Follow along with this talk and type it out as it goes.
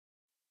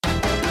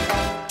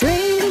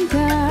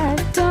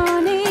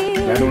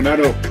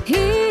Claro.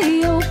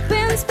 He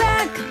opens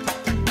back.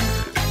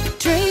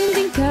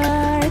 Trading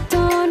card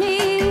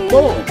Tony.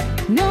 Boom.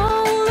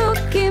 No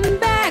looking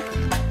back.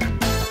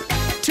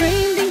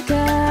 Trading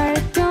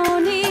card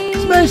Tony.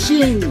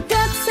 Smashing.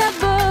 That's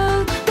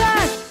about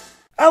that.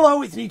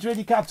 Hello, it's me,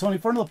 Trading Card Tony.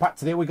 For another pack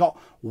today, we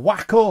got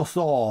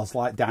Wacko-saurs,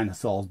 like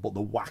dinosaurs, but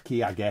the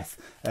wacky, I guess.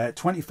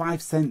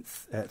 25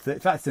 cents,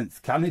 35 cents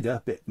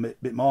Canada,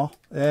 bit more.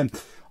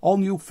 All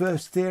new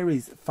first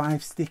series,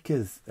 5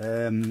 stickers.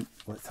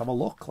 Let's have a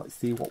look. Let's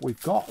see what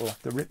we've got. We'll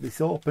have to rip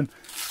this open.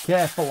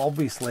 Careful,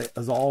 obviously,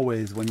 as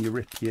always, when you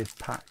rip your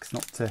packs,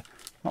 not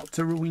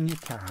to ruin your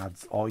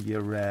cards or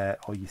your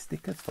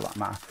stickers for that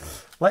matter.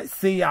 Let's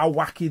see how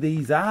wacky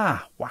these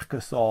are.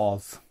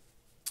 Wacko-saurs.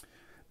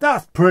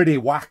 That's pretty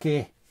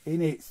wacky,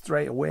 isn't it,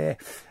 straight away?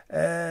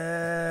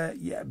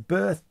 Yeah,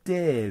 Birth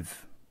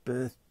Dave.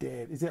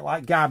 Is it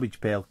like Garbage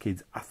Pail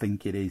Kids? I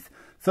think it is.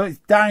 So it's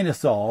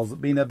dinosaurs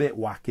being a bit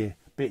wacky,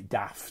 bit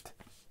daft,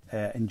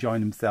 enjoying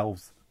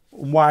themselves.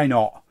 Why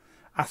not?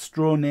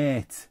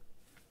 Astronate.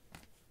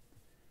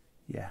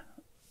 Yeah.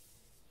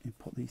 You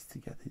put these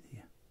together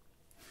here.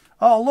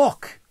 Oh,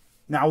 look.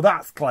 Now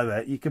that's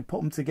clever. You can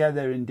put them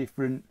together in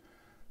different...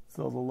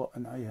 So the look,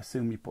 and I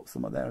assume you put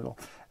some of there as well.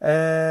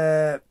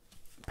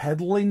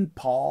 Peddling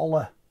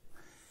Paula.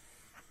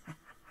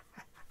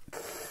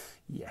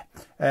 Yeah.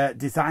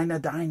 Designer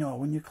Dino.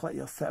 When you collect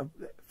your set of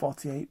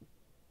 48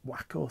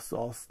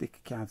 Wacko-saurs sticker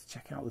cards,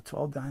 check out the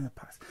 12 Dino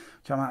packs.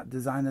 Check out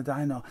Designer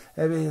Dino.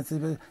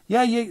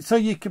 Yeah, so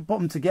you can put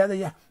them together.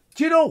 Yeah.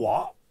 Do you know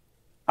what?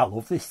 I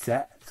love this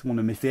set. It's one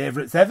of my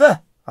favourites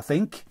ever. I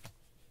think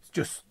it's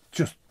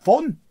just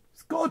fun.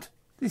 It's good.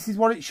 This is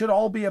what it should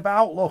all be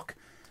about. Look.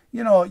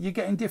 You know, you're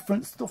getting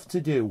different stuff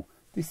to do.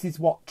 This is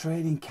what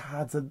trading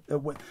cards are.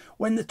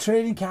 When the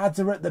trading cards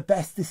are at the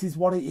best, this is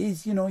what it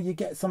is. You know, you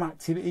get some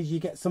activities, you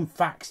get some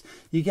facts,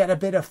 you get a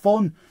bit of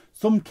fun.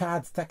 Some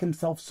cards take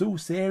themselves so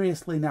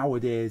seriously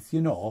nowadays, you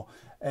know.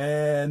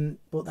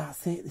 But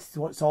that's it. This is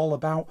what it's all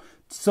about.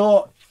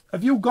 So,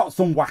 have you got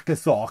some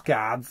Wacko-saur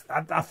cards?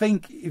 I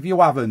think if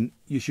you haven't,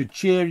 you should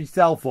cheer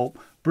yourself up,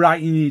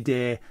 brighten your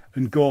day,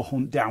 and go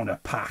hunt down a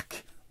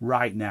pack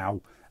right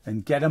now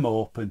and get them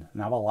open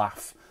and have a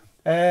laugh.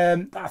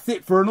 That's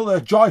it for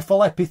another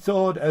joyful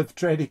episode of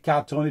Trading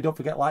Card Tony. Don't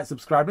forget, like,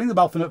 subscribe, ring the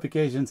bell for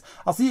notifications.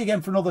 I'll see you again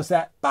for another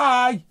set.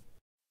 Bye.